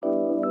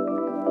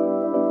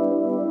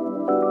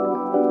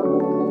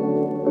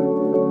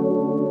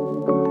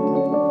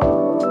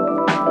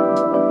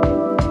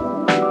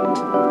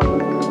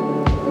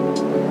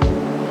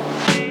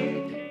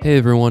Hey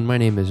everyone, my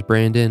name is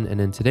Brandon, and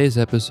in today's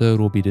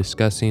episode, we'll be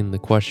discussing the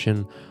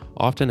question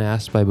often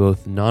asked by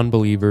both non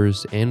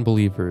believers and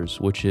believers,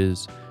 which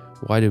is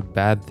why do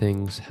bad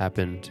things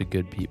happen to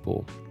good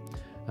people?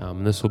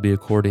 This will be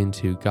according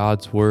to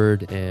God's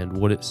Word and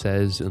what it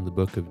says in the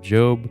book of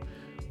Job.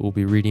 We'll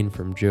be reading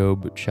from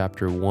Job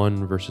chapter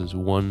 1, verses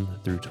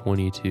 1 through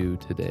 22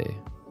 today.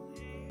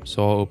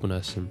 So I'll open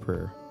us in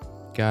prayer.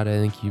 God, I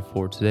thank you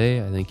for today.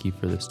 I thank you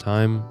for this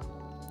time.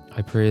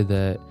 I pray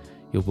that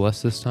you'll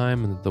bless this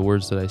time and that the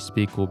words that I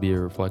speak will be a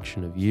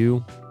reflection of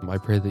you. I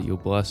pray that you'll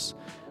bless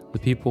the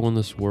people in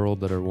this world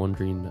that are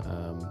wondering,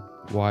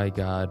 why,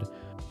 God,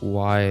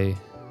 why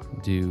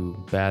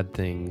do bad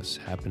things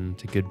happen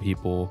to good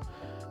people,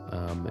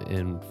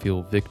 and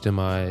feel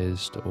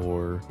victimized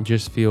or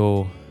just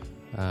feel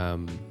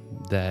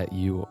that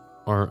you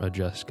aren't a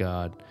just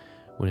God,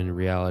 when in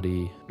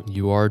reality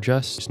you are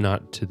just,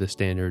 not to the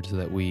standards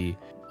that we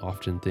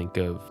often think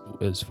of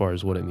as far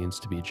as what it means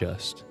to be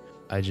just.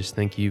 I just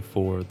thank you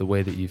for the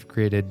way that you've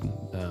created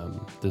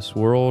this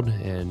world,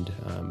 and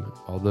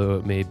although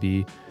it may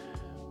be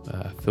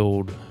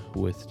filled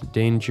with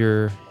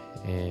danger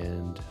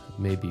and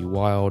maybe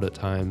wild at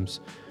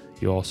times,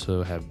 you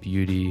also have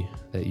beauty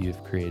that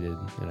you've created,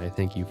 and I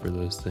thank you for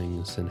those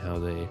things and how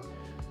they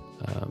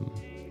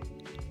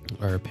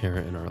are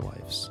apparent in our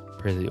lives.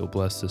 Pray that you'll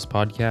bless this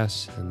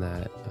podcast and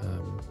that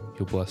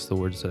you'll bless the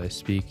words that I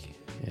speak,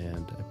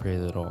 and I pray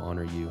that I'll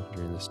honor you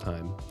during this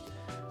time.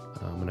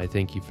 And I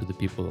thank you for the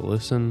people that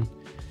listen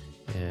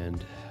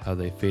and how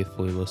they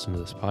faithfully listen to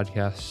this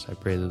podcast. I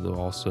pray that they'll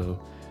also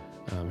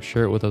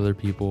share it with other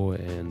people,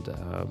 and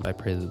I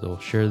pray that they'll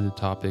share the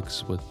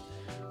topics with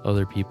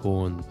other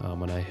people,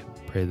 and I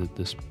pray that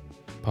this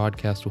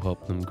podcast will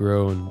help them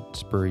grow and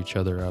spur each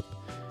other up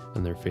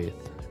in their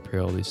faith. I pray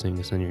all these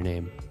things in your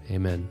name.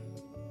 Amen.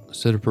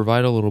 So to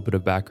provide a little bit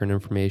of background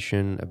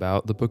information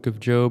about the book of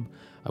Job,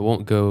 I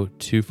won't go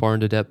too far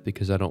into depth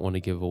because I don't want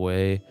to give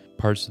away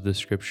parts of the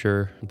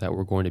scripture that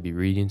we're going to be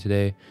reading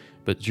today,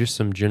 but just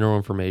some general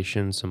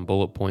information, some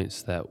bullet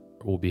points that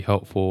will be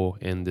helpful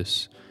in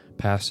this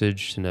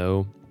passage to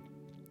know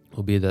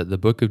will be that the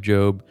book of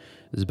Job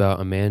is about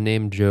a man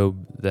named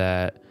Job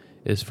that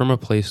is from a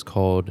place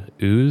called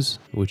Uz,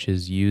 which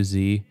is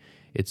U-Z.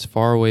 It's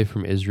far away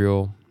from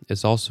Israel.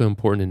 It's also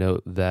important to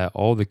note that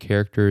all the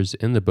characters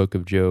in the book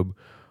of Job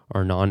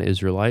are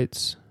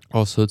non-Israelites.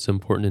 Also, it's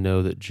important to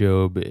know that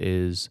Job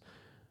is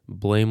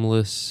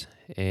blameless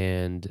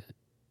and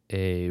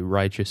a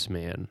righteous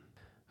man.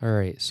 All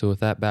right, so with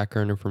that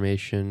background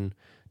information,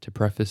 to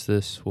preface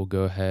this, we'll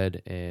go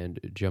ahead and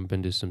jump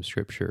into some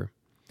scripture.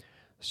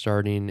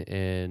 Starting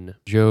in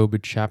Job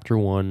chapter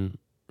 1,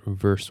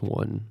 verse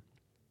 1.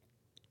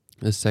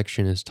 This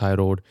section is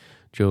titled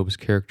Job's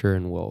Character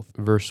and Wealth.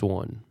 Verse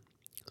 1.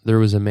 There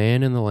was a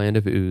man in the land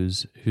of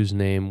Uz whose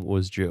name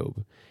was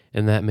Job,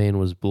 and that man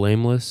was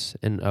blameless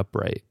and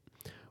upright,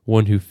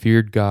 one who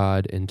feared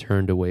God and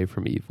turned away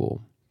from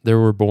evil. There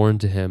were born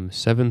to him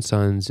 7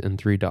 sons and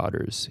 3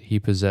 daughters. He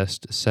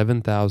possessed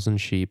 7,000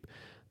 sheep,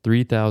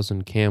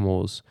 3,000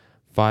 camels,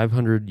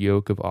 500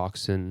 yoke of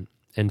oxen,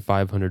 and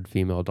 500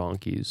 female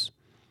donkeys,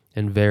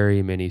 and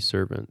very many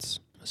servants,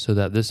 so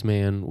that this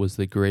man was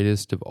the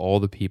greatest of all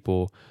the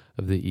people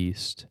of the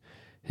East.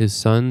 His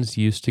sons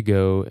used to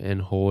go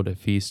and hold a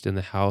feast in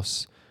the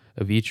house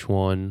of each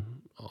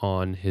one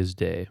on his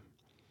day.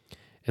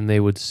 And they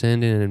would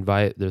send and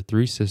invite their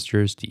 3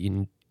 sisters to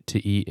eat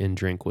and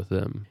drink with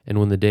them. And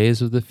when the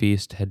days of the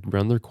feast had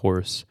run their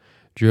course,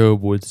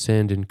 Job would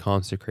send and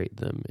consecrate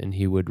them, and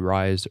he would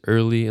rise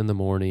early in the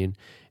morning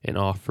and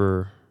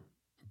offer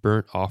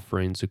burnt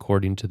offerings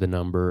according to the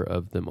number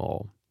of them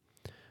all.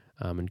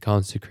 And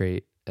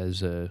consecrate,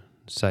 as a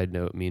side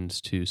note,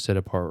 means to set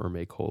apart or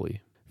make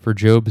holy. For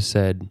Job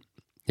said,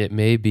 "It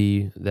may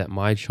be that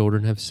my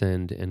children have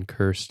sinned and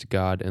cursed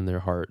God in their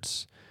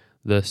hearts."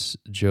 Thus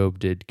Job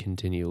did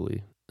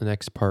continually. The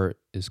next part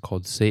is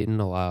called Satan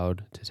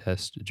allowed to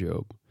test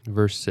Job.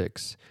 Verse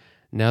 6.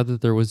 Now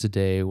that there was a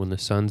day when the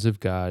sons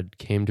of God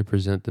came to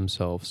present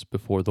themselves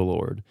before the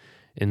Lord,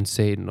 and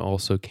Satan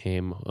also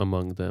came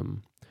among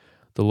them.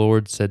 The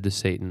Lord said to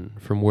Satan,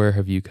 "From where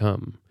have you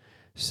come?"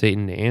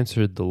 Satan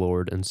answered the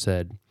Lord and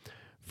said,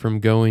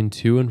 "From going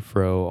to and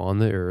fro on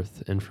the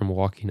earth, and from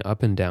walking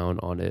up and down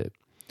on it."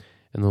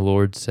 And the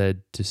Lord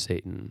said to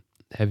Satan,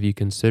 "Have you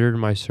considered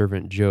my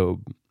servant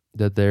Job,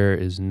 that there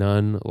is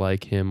none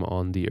like him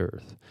on the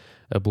earth,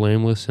 a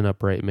blameless and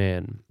upright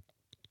man,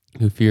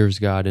 who fears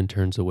God and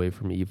turns away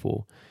from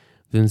evil?"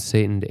 Then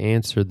Satan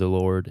answered the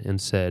Lord and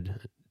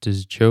said,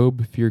 "Does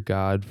Job fear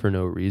God for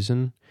no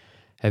reason?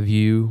 Have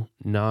you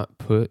not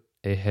put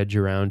a hedge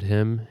around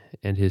him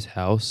and his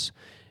house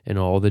and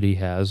all that he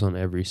has on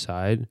every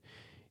side?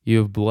 You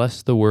have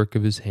blessed the work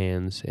of his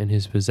hands, and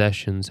his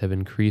possessions have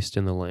increased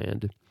in the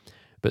land.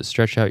 But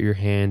stretch out your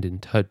hand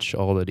and touch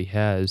all that he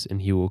has,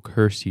 and he will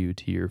curse you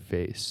to your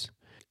face."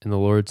 And the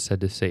Lord said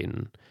to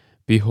Satan,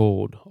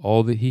 "Behold,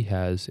 all that he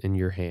has in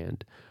your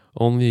hand.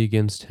 Only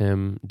against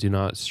him do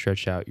not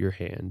stretch out your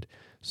hand."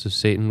 So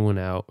Satan went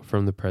out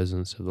from the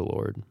presence of the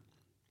Lord.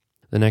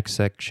 The next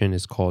section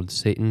is called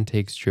Satan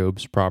Takes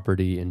Job's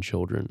Property and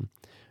Children.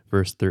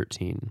 Verse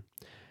 13.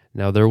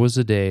 Now there was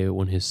a day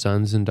when his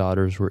sons and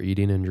daughters were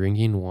eating and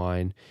drinking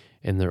wine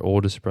in their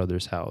oldest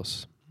brother's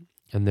house.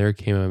 And there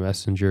came a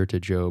messenger to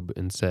Job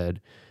and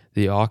said,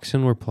 The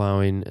oxen were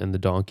plowing and the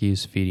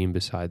donkeys feeding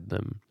beside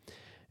them.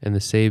 And the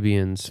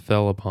Sabeans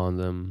fell upon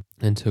them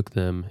and took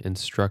them and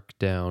struck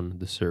down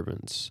the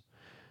servants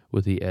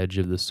with the edge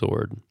of the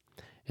sword.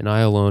 And I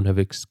alone have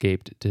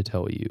escaped to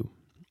tell you.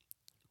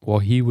 While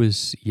he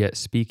was yet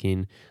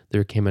speaking,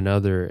 there came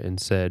another and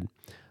said,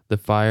 The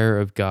fire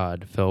of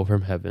God fell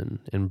from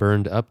heaven and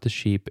burned up the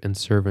sheep and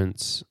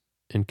servants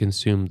and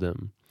consumed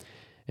them.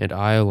 And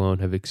I alone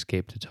have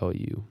escaped to tell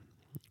you.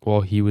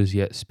 While he was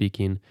yet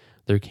speaking,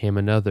 there came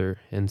another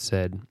and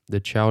said,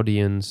 The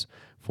Chaldeans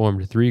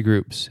formed 3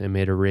 groups and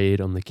made a raid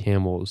on the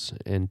camels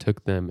and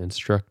took them and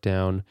struck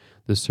down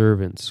the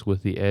servants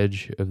with the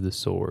edge of the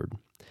sword.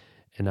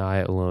 And I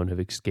alone have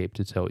escaped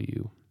to tell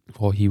you.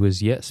 While he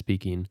was yet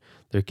speaking,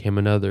 there came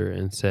another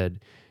and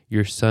said,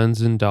 Your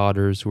sons and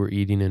daughters were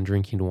eating and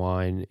drinking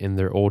wine in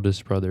their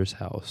oldest brother's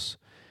house.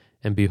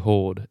 And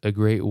behold, a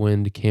great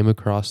wind came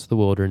across the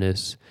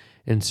wilderness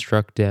and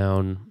struck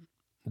down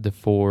the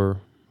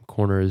 4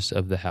 corners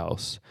of the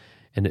house,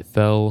 and it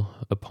fell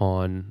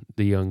upon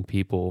the young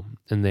people,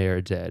 and they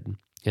are dead.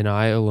 And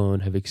I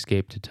alone have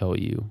escaped to tell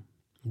you.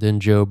 Then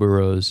Job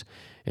arose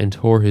and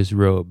tore his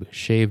robe,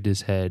 shaved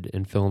his head,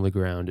 and fell on the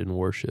ground and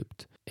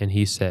worshipped. And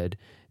he said,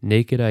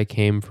 Naked I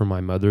came from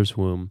my mother's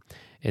womb,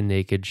 and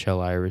naked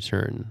shall I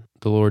return.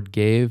 The Lord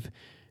gave,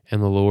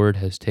 and the Lord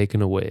has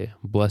taken away.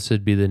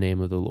 Blessed be the name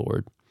of the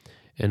Lord.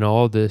 In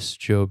all this,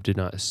 Job did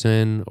not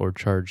sin or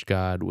charge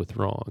God with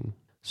wrong.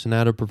 So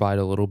now to provide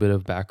a little bit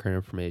of background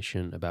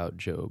information about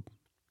Job.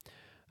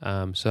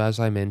 So as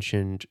I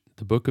mentioned,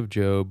 the book of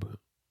Job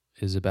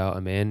is about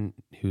a man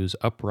who's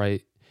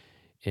upright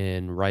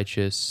and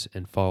righteous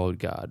and followed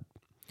God.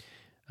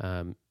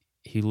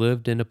 He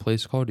lived in a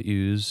place called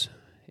Uz,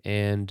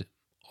 and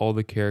all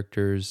the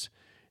characters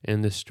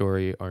in this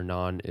story are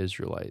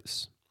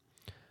non-Israelites.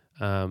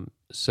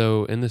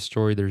 So in this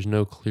story, there's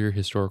no clear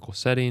historical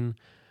setting,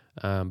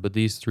 but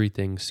these 3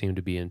 things seem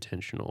to be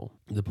intentional.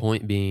 The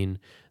point being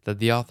that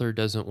the author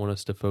doesn't want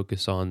us to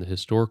focus on the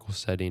historical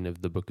setting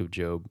of the book of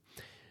Job.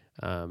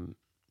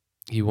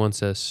 He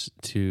wants us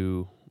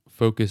to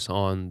focus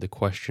on the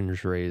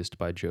questions raised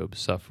by Job's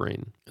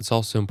suffering. It's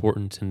also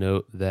important to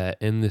note that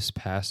in this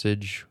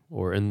passage,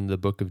 or in the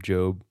book of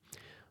Job,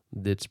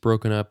 it's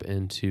broken up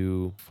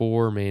into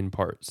 4 main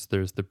parts.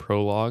 There's the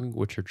prologue,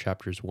 which are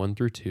chapters 1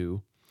 through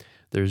 2.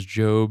 There's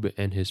Job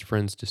and his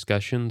friends'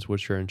 discussions,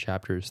 which are in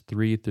chapters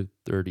 3 through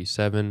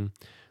 37.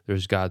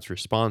 There's God's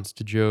response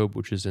to Job,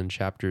 which is in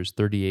chapters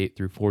 38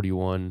 through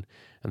 41.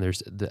 And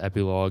there's the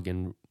epilogue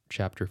in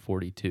chapter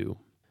 42.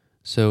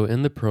 So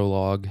in the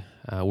prologue,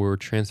 we're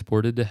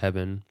transported to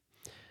heaven,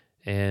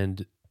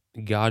 and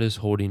God is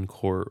holding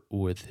court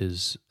with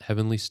his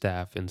heavenly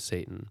staff and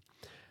Satan.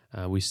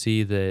 We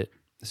see that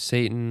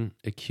Satan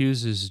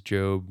accuses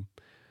Job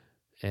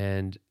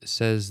and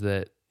says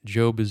that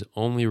Job is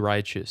only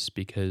righteous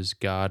because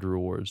God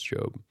rewards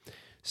Job.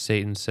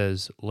 Satan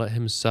says, let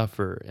him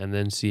suffer and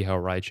then see how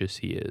righteous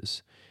he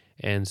is.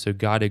 And so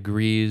God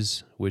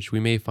agrees, which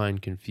we may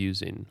find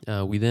confusing.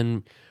 We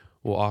then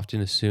will often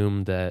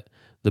assume that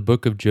the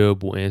book of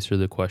Job will answer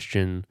the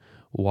question,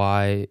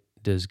 why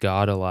does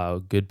God allow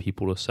good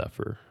people to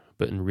suffer?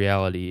 But in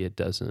reality, it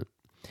doesn't.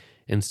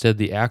 Instead,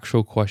 the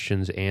actual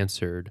questions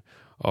answered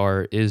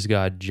are, is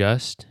God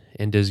just?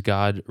 And does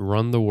God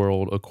run the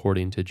world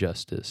according to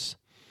justice?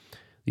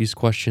 These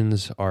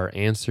questions are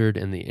answered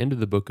in the end of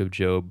the book of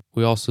Job.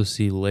 We also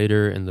see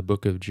later in the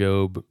book of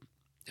Job,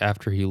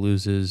 after he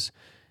loses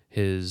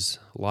his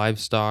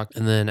livestock,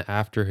 and then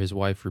after his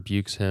wife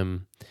rebukes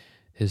him,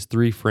 his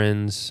 3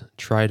 friends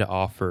try to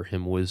offer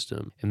him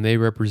wisdom, and they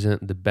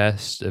represent the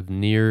best of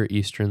Near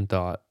Eastern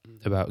thought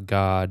about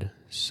God,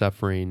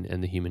 suffering,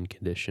 and the human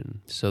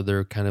condition. So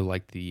they're kind of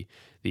like the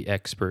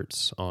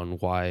experts on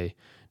why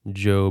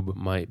Job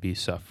might be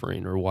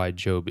suffering, or why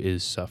Job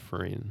is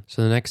suffering.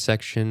 So the next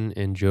section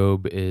in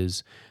Job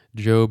is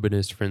Job and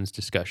his friends'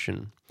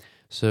 discussion.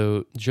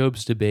 So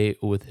Job's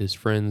debate with his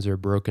friends are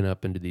broken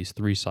up into these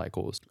 3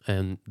 cycles,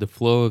 and the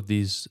flow of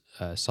these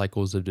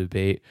cycles of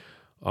debate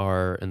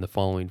are in the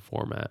following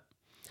format.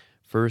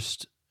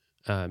 First,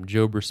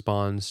 Job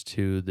responds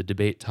to the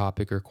debate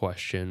topic or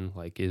question,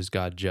 like, is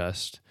God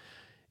just?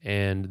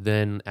 And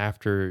then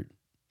after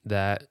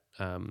that,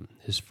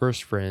 his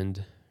first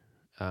friend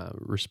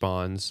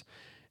responds,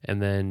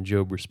 and then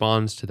Job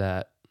responds to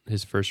that,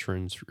 his first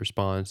friend's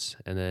response,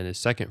 and then his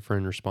second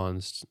friend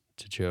responds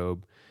to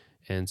Job,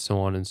 and so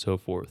on and so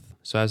forth.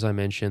 So as I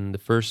mentioned, the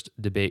first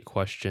debate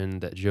question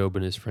that Job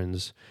and his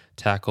friends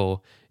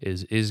tackle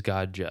is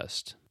God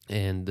just?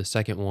 And the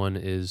second one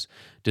is,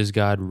 does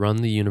God run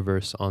the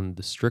universe on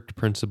the strict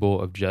principle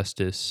of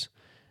justice?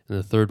 And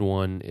the third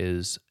one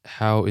is,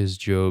 how is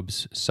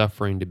Job's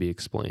suffering to be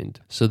explained?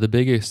 So the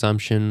big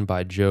assumption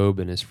by Job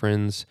and his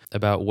friends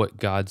about what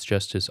God's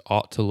justice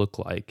ought to look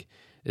like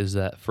is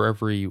that for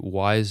every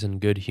wise and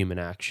good human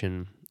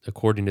action,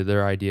 according to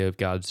their idea of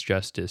God's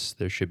justice,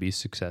 there should be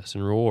success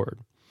and reward.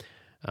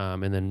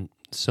 And then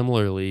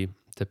similarly,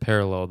 to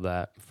parallel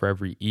that, for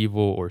every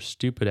evil or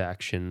stupid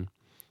action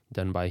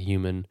done by a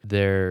human,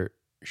 there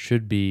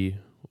should be,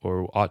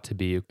 or ought to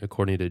be,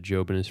 according to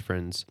Job and his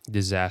friends,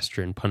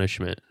 disaster and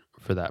punishment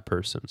for that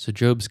person. So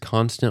Job's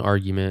constant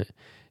argument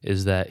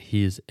is that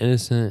he is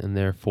innocent and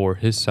therefore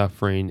his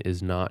suffering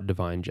is not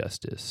divine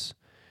justice.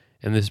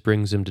 And this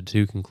brings him to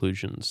two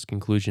conclusions.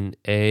 Conclusion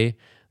A,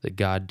 that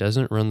God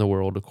doesn't run the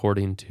world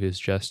according to his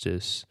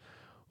justice,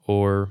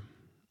 or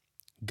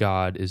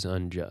God is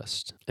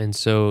unjust. And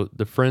so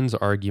the friends'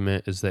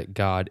 argument is that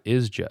God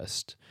is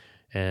just,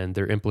 and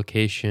their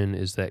implication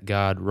is that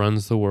God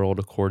runs the world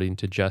according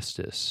to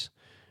justice.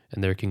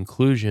 And their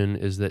conclusion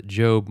is that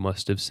Job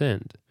must have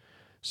sinned.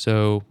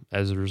 So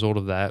as a result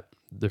of that,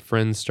 the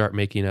friends start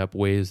making up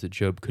ways that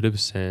Job could have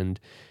sinned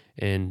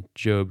in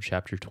Job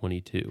chapter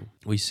 22.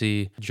 We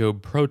see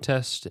Job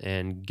protest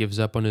and gives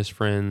up on his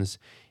friends.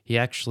 He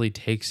actually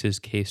takes his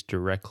case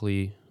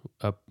directly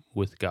up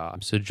with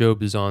God. So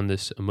Job is on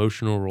this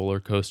emotional roller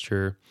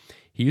coaster.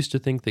 He used to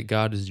think that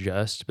God is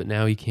just, but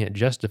now he can't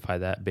justify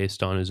that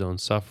based on his own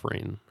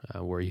suffering,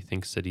 where he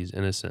thinks that he's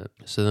innocent.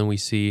 So then we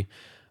see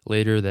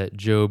later that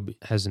Job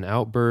has an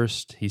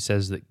outburst. He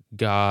says that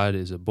God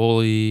is a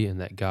bully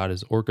and that God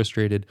has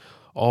orchestrated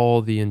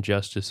all the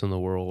injustice in the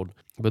world.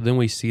 But then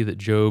we see that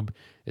Job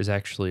is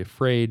actually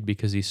afraid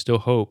because he still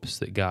hopes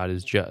that God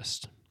is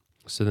just.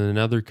 So then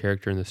another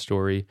character in the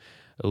story,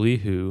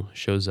 Elihu,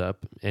 shows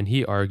up and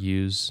he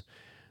argues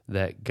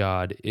that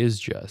God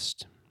is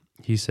just.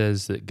 He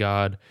says that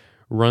God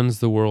runs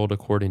the world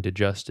according to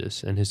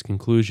justice, and his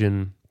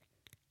conclusion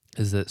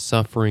is that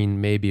suffering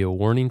may be a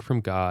warning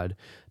from God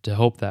to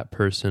help that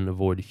person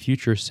avoid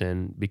future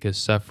sin because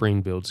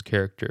suffering builds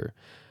character.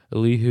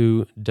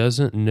 Elihu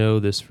doesn't know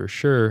this for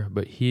sure,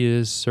 but he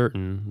is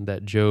certain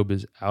that Job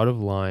is out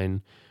of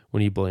line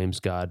when he blames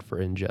God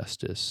for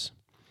injustice.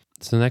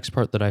 So the next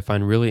part that I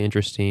find really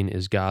interesting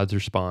is God's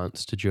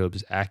response to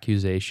Job's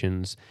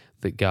accusations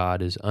that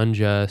God is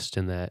unjust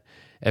and that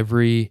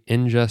every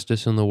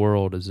injustice in the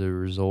world is a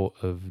result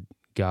of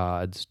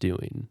God's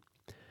doing.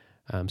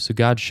 So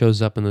God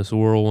shows up in this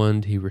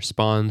whirlwind. He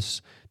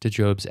responds to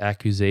Job's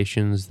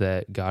accusations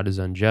that God is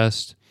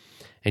unjust,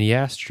 and he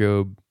asks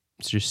Job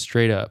just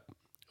straight up,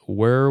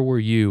 "Where were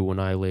you when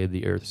I laid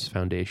the earth's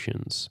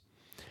foundations?"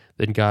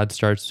 Then God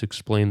starts to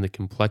explain the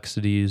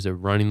complexities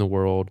of running the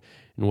world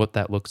and what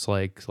that looks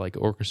like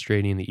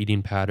orchestrating the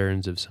eating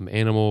patterns of some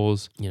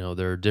animals.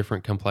 There are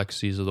different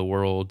complexities of the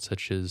world,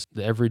 such as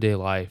the everyday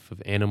life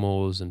of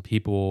animals and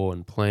people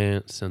and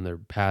plants and their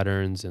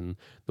patterns and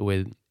the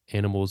way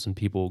animals and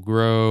people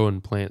grow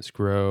and plants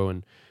grow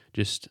and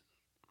just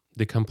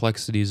the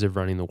complexities of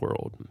running the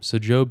world. So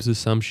Job's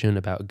assumption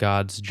about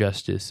God's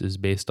justice is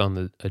based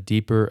on a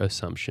deeper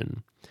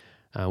assumption,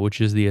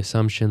 which is the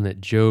assumption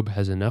that Job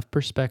has enough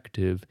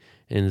perspective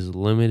in his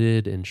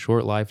limited and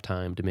short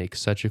lifetime to make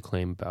such a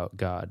claim about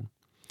God.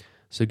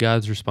 So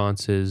God's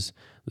response is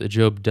that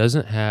Job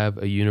doesn't have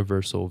a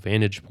universal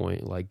vantage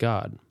point like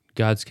God.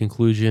 God's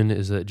conclusion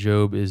is that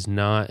Job is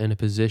not in a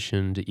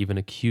position to even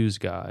accuse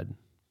God.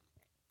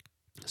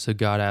 So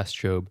God asked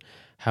Job,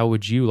 "How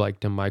would you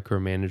like to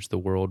micromanage the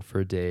world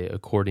for a day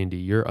according to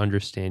your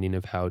understanding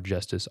of how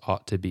justice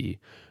ought to be,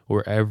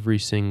 where every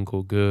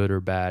single good or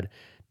bad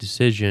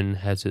decision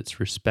has its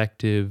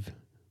respective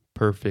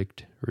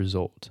perfect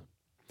result?"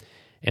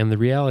 And the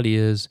reality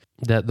is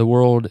that the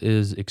world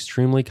is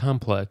extremely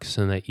complex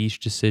and that each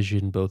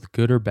decision, both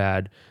good or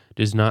bad,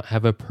 does not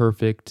have a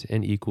perfect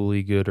and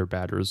equally good or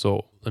bad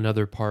result.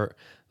 Another part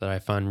that I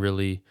find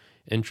really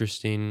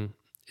interesting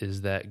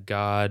is that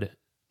God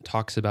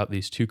talks about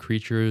these two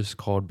creatures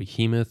called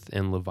Behemoth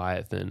and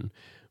Leviathan,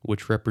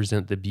 which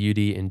represent the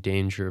beauty and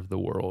danger of the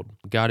world.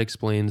 God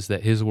explains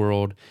that his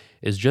world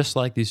is just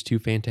like these two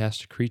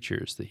fantastic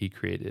creatures that he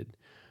created.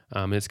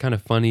 It's kind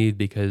of funny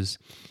because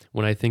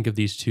when I think of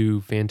these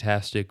two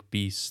fantastic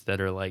beasts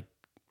that are like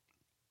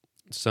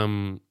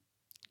some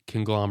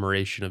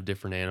conglomeration of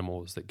different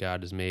animals that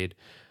God has made,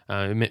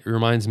 it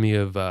reminds me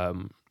of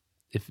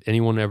if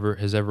anyone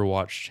has ever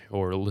watched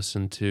or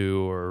listened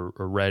to or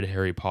read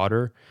Harry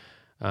Potter.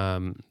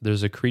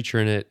 There's a creature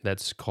in it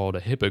that's called a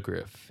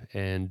hippogriff,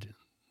 and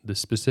the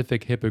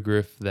specific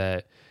hippogriff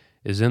that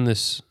is in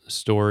this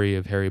story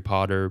of Harry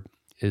Potter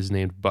is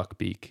named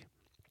Buckbeak.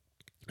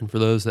 And for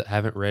those that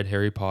haven't read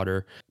Harry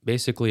Potter,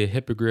 basically a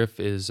hippogriff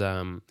is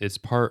it's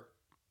part,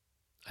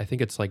 I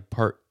think it's like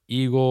part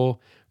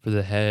eagle for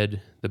the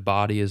head, the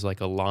body is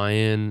like a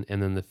lion,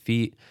 and then the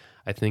feet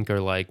I think are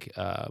like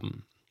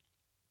the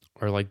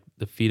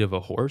feet of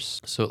a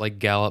horse. So it like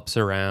gallops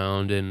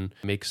around and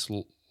makes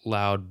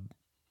loud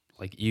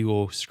like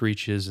eagle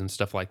screeches and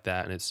stuff like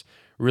that. And it's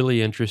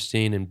really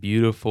interesting and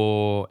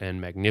beautiful and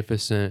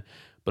magnificent.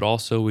 But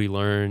also we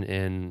learn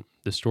in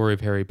the story of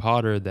Harry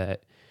Potter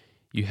that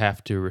you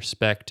have to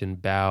respect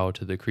and bow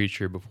to the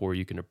creature before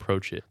you can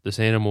approach it. This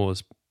animal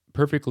is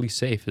perfectly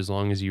safe as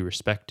long as you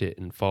respect it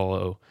and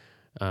follow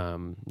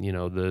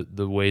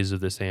the ways of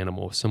this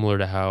animal, similar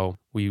to how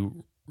we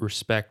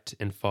respect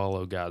and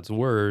follow God's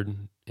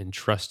word and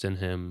trust in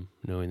Him,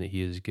 knowing that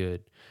He is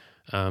good.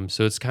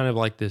 So it's kind of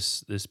like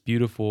this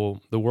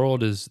beautiful. The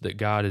world is that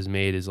God has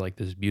made is like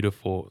these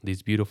beautiful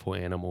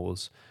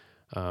animals,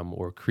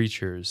 or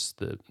creatures,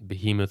 the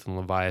behemoth and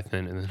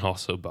leviathan, and then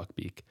also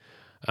buckbeak,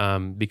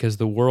 because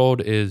the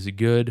world is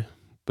good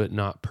but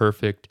not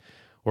perfect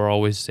or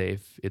always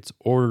safe. It's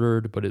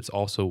ordered, but it's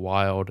also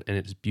wild, and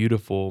it's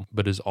beautiful,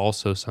 but is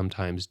also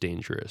sometimes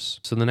dangerous.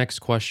 So the next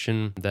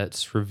question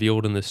that's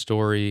revealed in the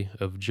story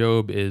of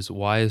Job is,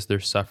 why is there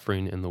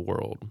suffering in the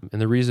world?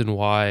 And the reason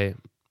why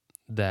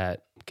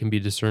that can be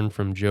discerned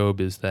from Job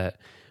is that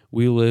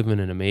we live in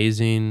an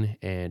amazing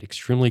and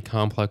extremely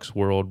complex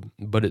world,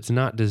 but it's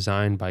not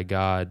designed by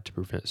God to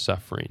prevent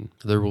suffering.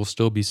 There will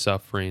still be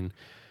suffering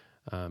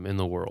in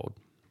the world.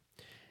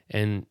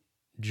 And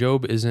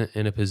Job isn't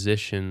in a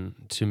position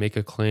to make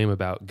a claim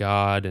about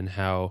God and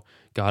how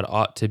God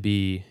ought to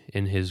be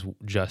in his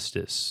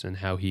justice and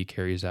how he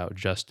carries out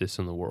justice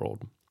in the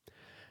world.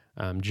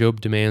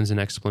 Job demands an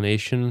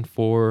explanation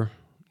for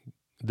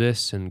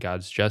this and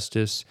God's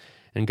justice,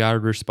 and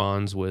God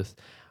responds with,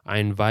 I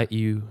invite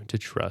you to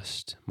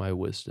trust my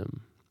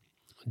wisdom.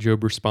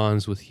 Job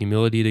responds with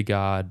humility to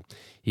God.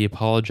 He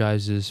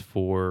apologizes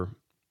for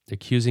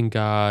accusing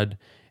God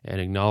and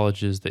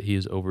acknowledges that he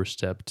has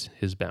overstepped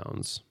his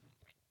bounds.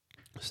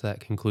 So that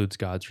concludes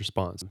God's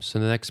response. So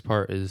the next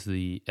part is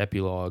the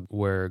epilogue,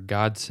 where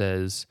God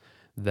says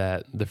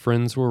that the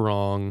friends were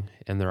wrong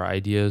and their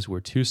ideas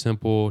were too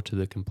simple to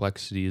the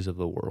complexities of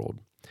the world.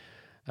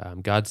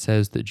 God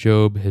says that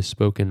Job has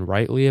spoken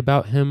rightly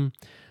about him,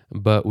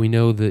 but we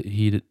know that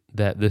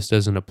this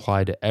doesn't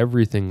apply to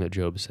everything that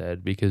Job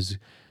said, because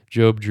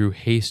Job drew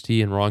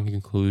hasty and wrong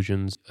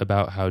conclusions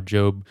about how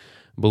Job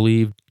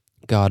believed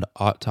God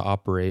ought to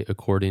operate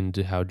according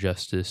to how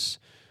justice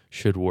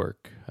should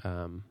work.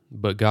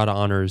 But God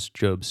honors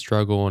Job's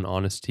struggle and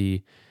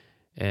honesty,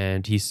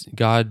 and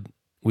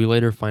we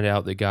later find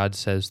out that God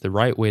says the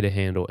right way to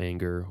handle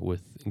anger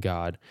with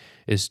God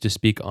is to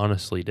speak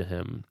honestly to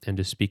him and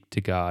to speak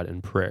to God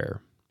in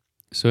prayer.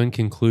 So in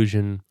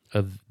conclusion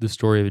of the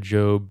story of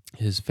Job,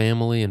 his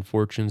family and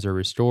fortunes are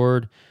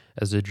restored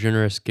as a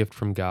generous gift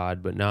from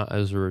God, but not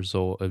as a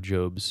result of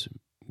Job's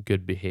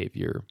good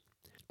behavior.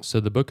 So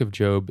the book of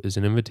Job is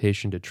an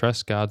invitation to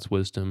trust God's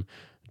wisdom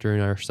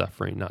during our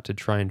suffering, not to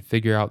try and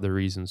figure out the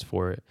reasons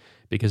for it.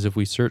 Because if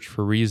we search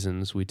for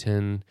reasons, we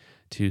tend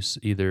to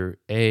either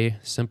A,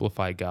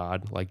 simplify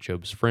God like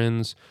Job's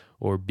friends,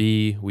 or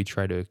B, we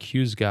try to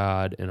accuse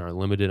God in our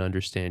limited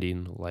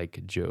understanding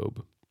like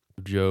Job.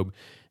 Job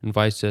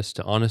invites us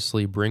to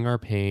honestly bring our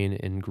pain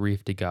and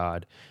grief to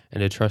God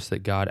and to trust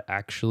that God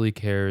actually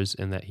cares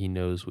and that he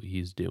knows what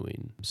he's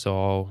doing. So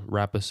I'll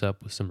wrap us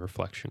up with some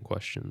reflection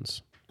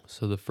questions.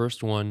 So the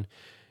first one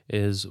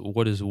is,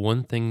 what is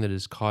one thing that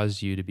has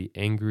caused you to be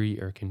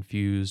angry or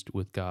confused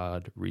with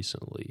God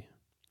recently?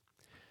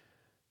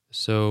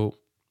 So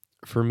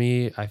for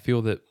me, I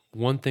feel that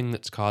one thing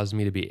that's caused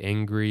me to be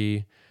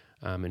angry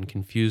and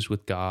confused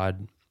with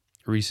God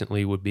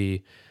recently would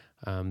be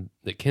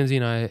that Kenzie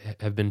and I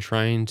have been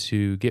trying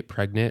to get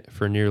pregnant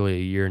for nearly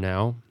a year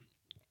now,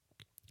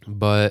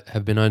 but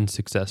have been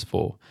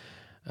unsuccessful.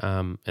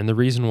 And the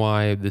reason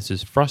why this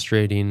is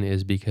frustrating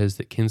is because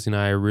that Kenzie and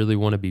I really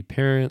want to be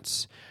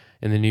parents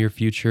in the near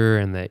future,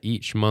 and that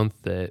each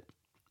month that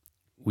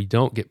we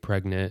don't get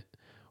pregnant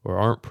or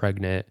aren't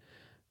pregnant,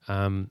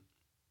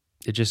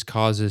 it just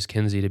causes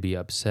Kenzie to be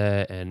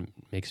upset and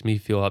makes me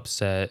feel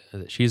upset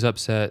that she's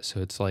upset. So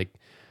it's like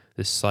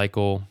this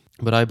cycle.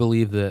 But I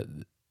believe that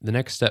the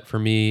next step for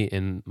me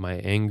in my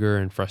anger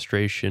and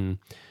frustration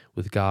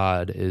with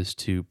God is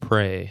to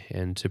pray,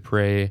 and to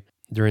pray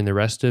during the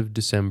rest of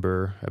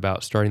December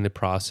about starting the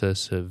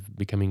process of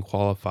becoming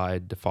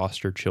qualified to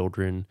foster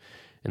children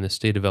in the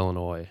state of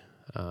Illinois,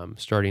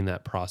 starting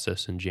that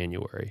process in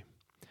January.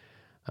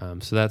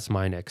 So that's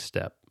my next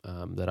step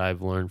that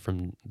I've learned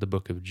from the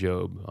book of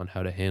Job on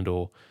how to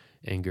handle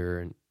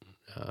anger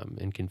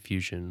and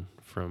confusion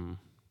from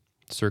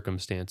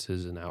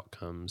circumstances and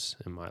outcomes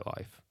in my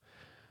life.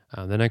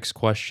 The next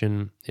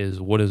question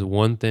is, what is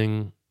one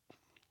thing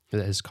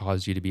that has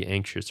caused you to be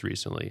anxious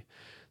recently?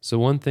 So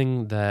one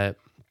thing that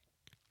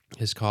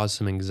has caused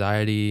some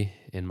anxiety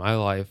in my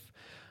life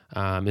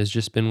has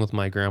just been with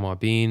my grandma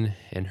Bean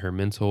and her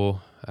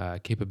mental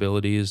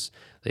capabilities.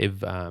 They've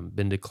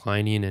been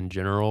declining in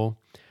general,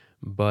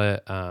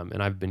 but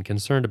and I've been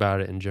concerned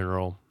about it in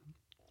general,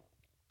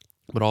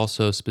 but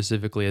also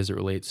specifically as it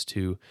relates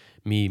to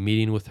me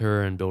meeting with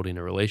her and building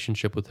a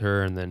relationship with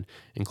her, and then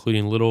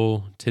including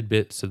little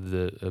tidbits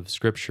of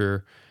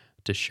scripture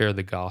to share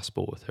the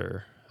gospel with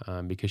her,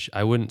 because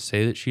I wouldn't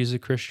say that she's a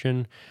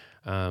Christian,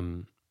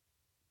 and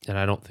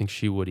I don't think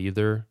she would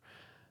either.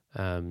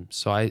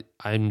 So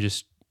I'm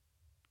just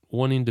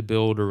wanting to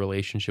build a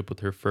relationship with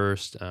her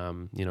first.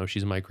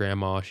 She's my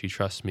grandma. She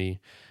trusts me.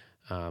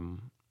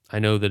 I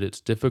know that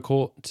it's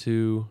difficult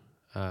to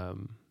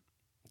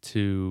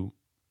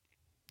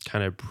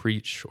kind of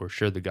preach or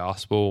share the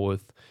gospel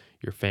with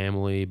your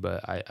family,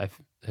 but I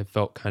have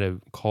felt kind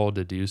of called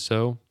to do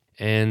so.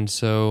 And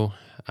so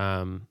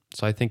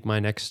I think my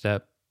next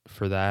step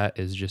for that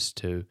is just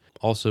to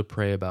also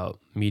pray about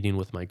meeting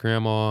with my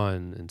grandma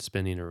and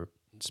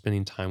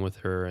spending time with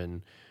her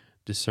and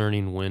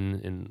discerning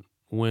when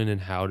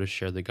and how to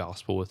share the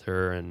gospel with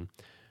her, and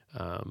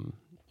um,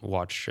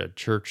 watch a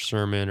church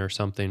sermon or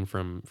something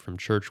from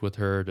church with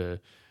her to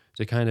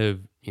kind of,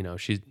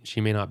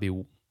 she may not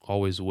be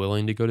always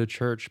willing to go to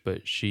church,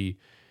 but she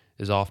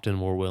is often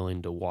more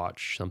willing to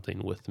watch something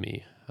with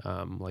me,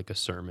 like a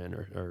sermon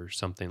or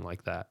something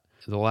like that.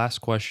 The last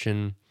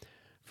question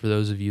for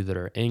those of you that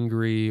are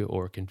angry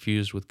or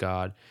confused with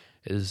God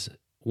is,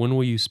 when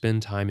will you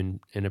spend time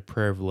in a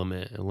prayer of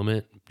lament? And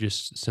lament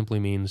just simply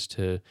means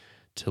to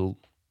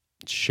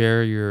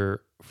share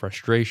your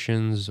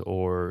frustrations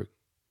or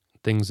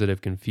things that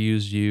have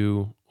confused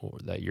you or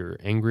that you're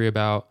angry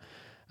about,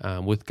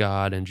 with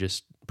God, and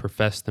just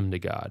profess them to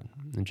God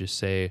and just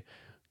say,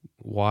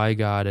 why,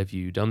 God, have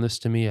you done this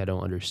to me? I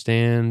don't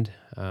understand,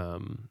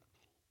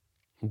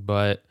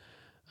 but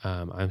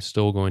I'm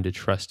still going to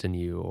trust in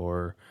you,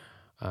 or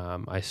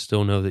I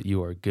still know that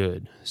you are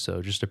good.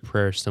 So just a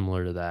prayer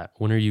similar to that.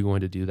 When are you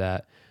going to do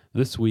that?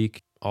 This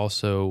week.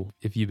 Also,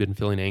 if you've been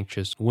feeling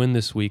anxious, when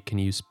this week can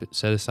you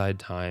set aside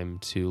time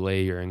to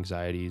lay your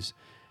anxieties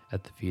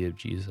at the feet of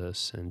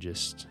Jesus and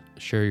just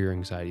share your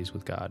anxieties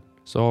with God?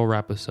 So I'll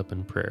wrap us up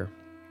in prayer.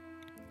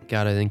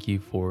 God, I thank you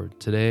for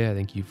today. I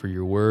thank you for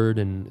your word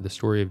and the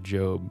story of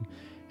Job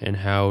and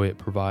how it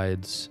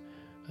provides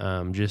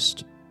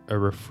just a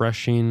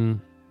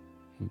refreshing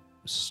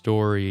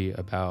story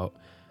about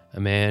a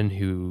man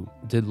who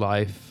did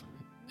life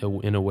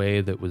in a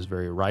way that was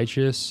very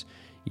righteous,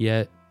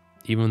 yet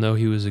even though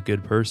he was a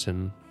good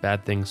person,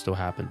 bad things still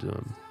happened to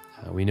him.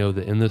 We know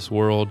that in this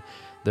world,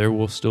 there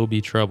will still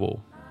be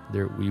trouble.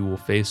 We will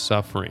face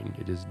suffering.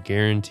 It is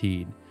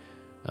guaranteed.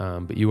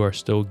 But you are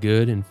still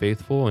good and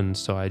faithful, and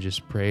so I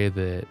just pray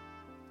that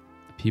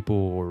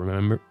people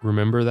will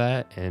remember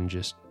that and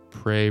just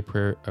pray a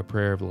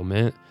prayer of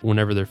lament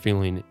whenever they're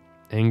feeling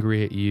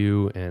angry at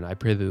you, and I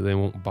pray that they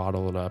won't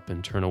bottle it up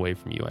and turn away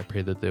from you. I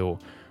pray that they'll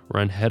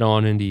run head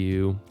on into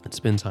you and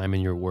spend time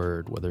in your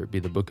word, whether it be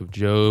the book of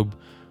Job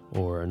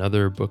or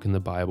another book in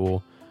the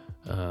Bible,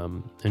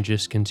 and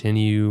just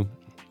continue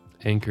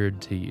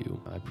anchored to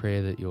you. I pray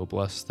that you'll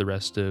bless the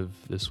rest of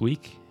this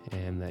week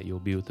and that you'll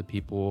be with the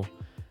people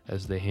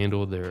as they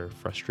handle their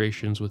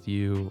frustrations with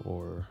you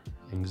or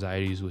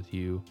anxieties with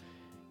you.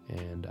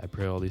 And I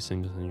pray all these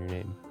things in your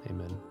name.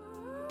 Amen.